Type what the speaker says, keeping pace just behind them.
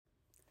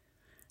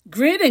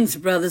Greetings,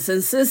 brothers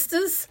and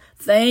sisters.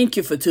 Thank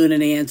you for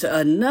tuning in to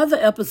another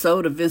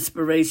episode of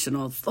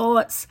Inspirational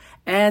Thoughts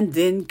and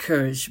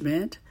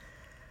Encouragement.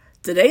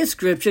 Today's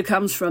scripture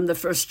comes from the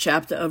first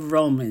chapter of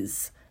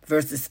Romans,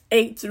 verses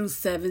 8 through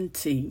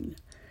 17.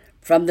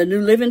 From the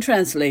New Living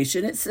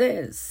Translation, it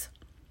says,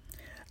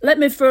 "Let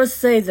me first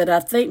say that I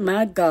thank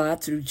my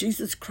God through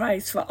Jesus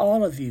Christ for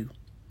all of you,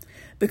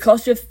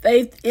 because your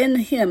faith in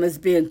Him is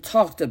being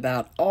talked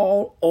about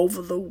all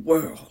over the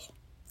world.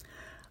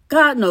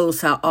 God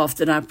knows how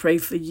often I pray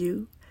for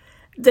you.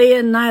 Day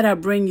and night I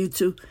bring you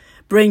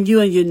and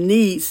your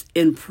needs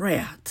in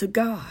prayer to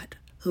God,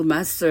 whom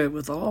I serve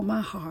with all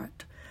my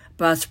heart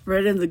by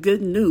spreading the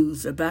good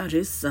news about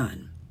His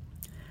Son.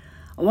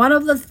 One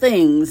of the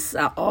things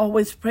I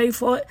always pray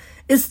for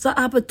is the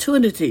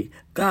opportunity,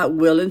 God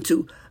willing,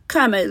 to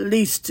come at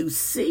least to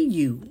see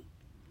you.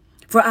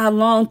 For I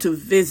long to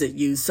visit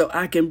you so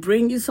I can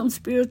bring you some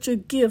spiritual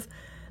gift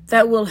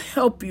that will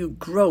help you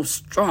grow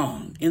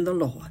strong in the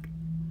Lord.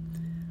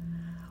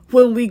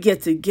 When we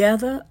get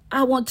together,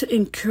 I want to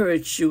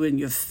encourage you in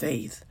your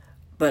faith,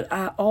 but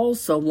I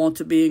also want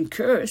to be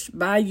encouraged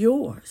by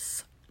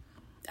yours.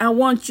 I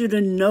want you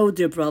to know,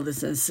 dear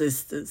brothers and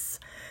sisters,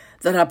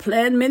 that I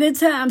planned many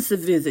times to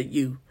visit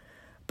you,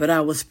 but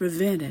I was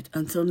prevented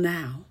until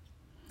now.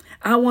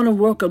 I want to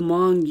work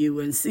among you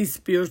and see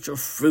spiritual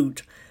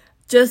fruit,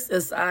 just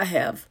as I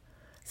have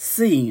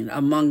seen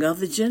among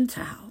other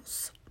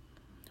Gentiles.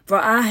 For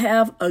I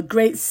have a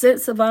great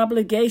sense of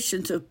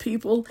obligation to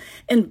people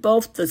in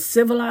both the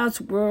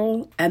civilized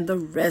world and the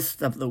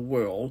rest of the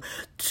world,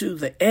 to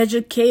the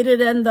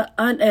educated and the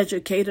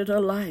uneducated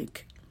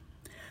alike.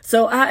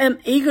 So I am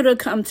eager to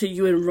come to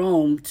you in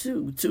Rome,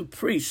 too, to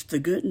preach the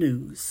good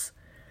news.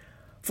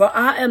 For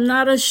I am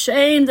not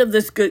ashamed of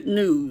this good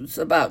news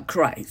about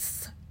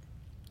Christ.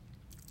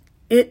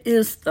 It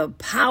is the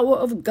power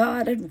of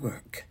God at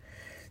work,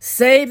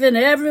 saving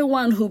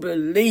everyone who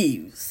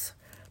believes,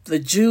 the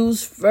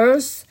Jews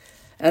first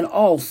and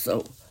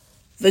also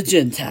the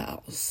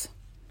Gentiles.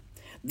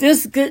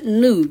 This good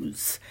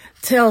news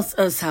tells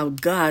us how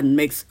God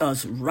makes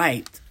us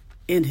right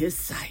in His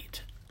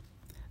sight.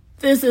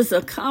 This is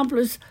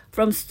accomplished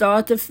from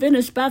start to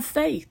finish by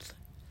faith.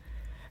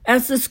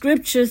 As the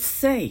scriptures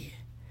say,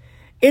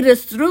 it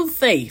is through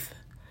faith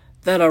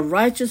that a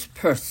righteous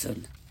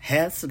person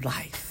has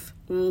life.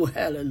 Oh,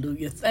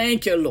 hallelujah.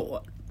 Thank you,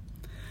 Lord.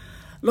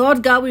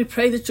 Lord God, we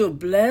pray that you'll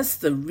bless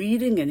the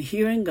reading and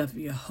hearing of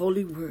your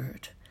holy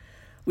word.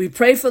 We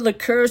pray for the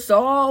courage to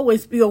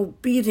always be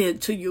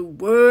obedient to your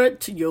word,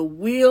 to your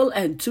will,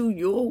 and to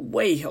your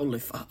way, Holy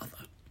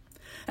Father.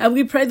 And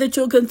we pray that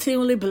you'll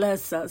continually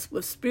bless us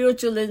with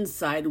spiritual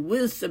insight,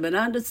 wisdom, and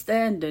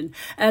understanding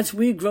as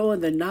we grow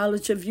in the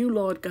knowledge of you,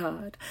 Lord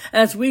God,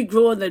 as we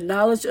grow in the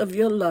knowledge of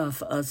your love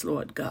for us,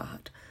 Lord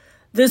God.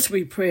 This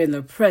we pray in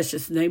the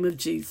precious name of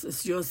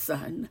Jesus, your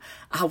Son,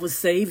 our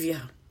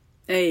Savior.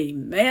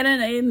 Amen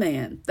and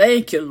amen.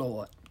 Thank you,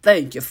 Lord.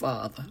 Thank you,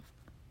 Father.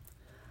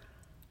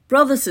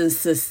 Brothers and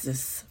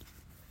sisters,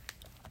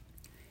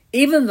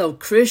 even though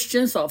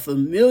Christians are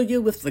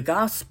familiar with the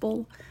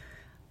gospel,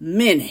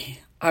 many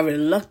are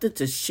reluctant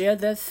to share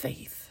their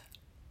faith.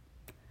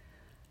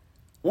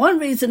 One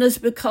reason is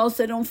because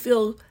they don't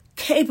feel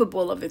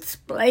capable of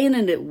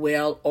explaining it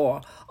well,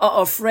 or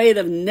are afraid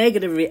of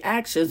negative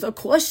reactions or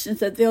questions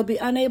that they'll be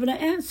unable to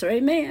answer.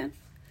 Amen.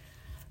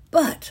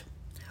 But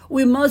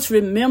we must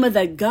remember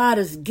that God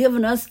has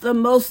given us the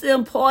most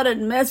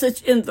important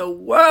message in the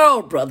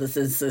world, brothers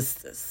and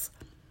sisters.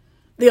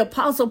 The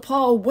Apostle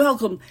Paul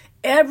welcomed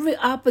every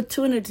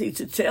opportunity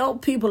to tell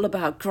people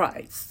about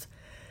Christ.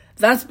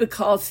 That's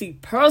because he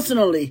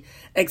personally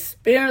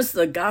experienced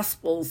the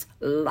gospel's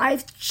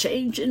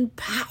life-changing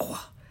power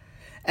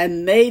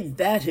and made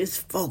that his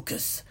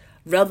focus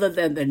rather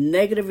than the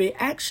negative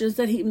reactions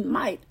that he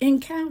might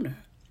encounter.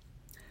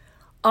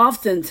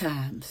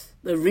 Oftentimes,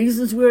 the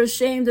reasons we're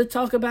ashamed to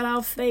talk about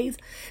our faith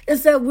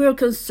is that we're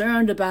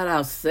concerned about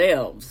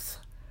ourselves.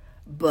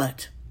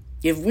 But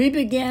if we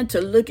begin to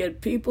look at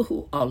people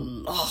who are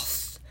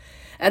lost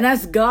and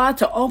ask God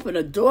to open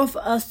a door for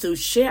us to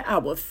share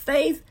our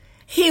faith,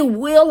 He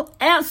will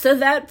answer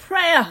that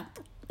prayer.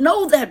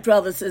 Know that,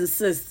 brothers and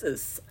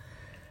sisters.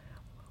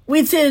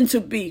 We tend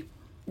to be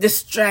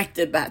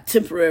distracted by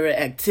temporary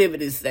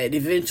activities that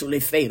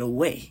eventually fade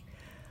away.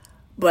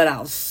 But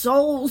our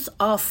souls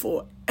are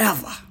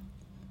forever.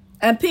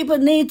 And people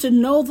need to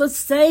know the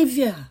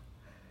Savior.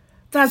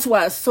 That's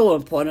why it's so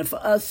important for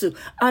us to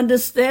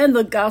understand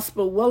the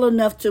gospel well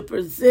enough to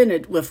present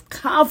it with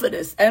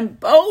confidence and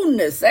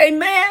boldness.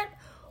 Amen?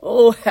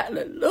 Oh,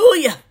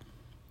 hallelujah.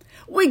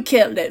 We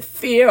can't let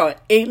fear or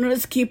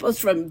ignorance keep us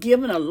from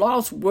giving a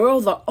lost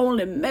world the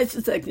only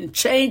message that can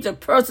change a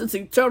person's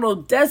eternal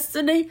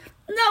destiny.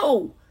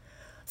 No.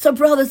 So,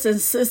 brothers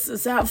and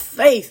sisters, our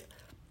faith,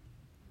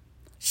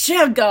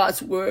 share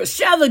God's word,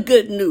 share the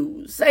good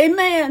news.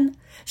 Amen.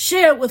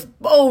 Share it with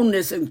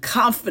boldness and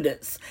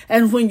confidence.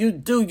 And when you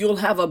do, you'll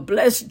have a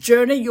blessed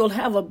journey. You'll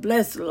have a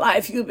blessed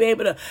life. You'll be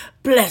able to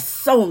bless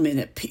so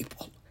many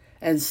people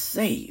and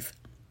save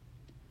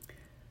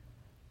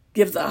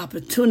give the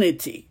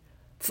opportunity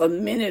for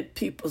many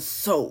people's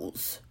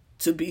souls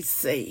to be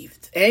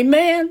saved.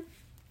 Amen.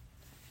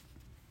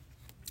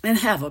 And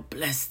have a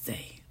blessed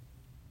day.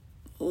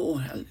 Oh,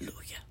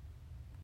 hallelujah.